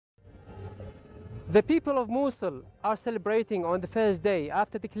The people of Mosul are celebrating on the first day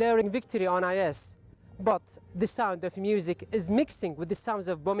after declaring victory on IS, but the sound of music is mixing with the sounds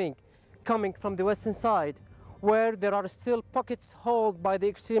of bombing coming from the western side, where there are still pockets held by the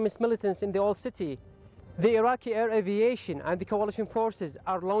extremist militants in the old city. The Iraqi air aviation and the coalition forces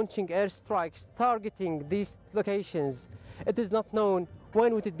are launching airstrikes targeting these locations. It is not known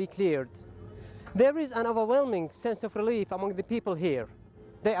when would it be cleared. There is an overwhelming sense of relief among the people here.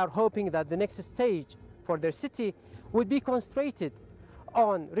 They are hoping that the next stage for their city would be concentrated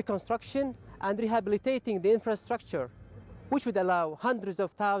on reconstruction and rehabilitating the infrastructure, which would allow hundreds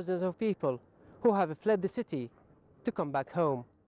of thousands of people who have fled the city to come back home.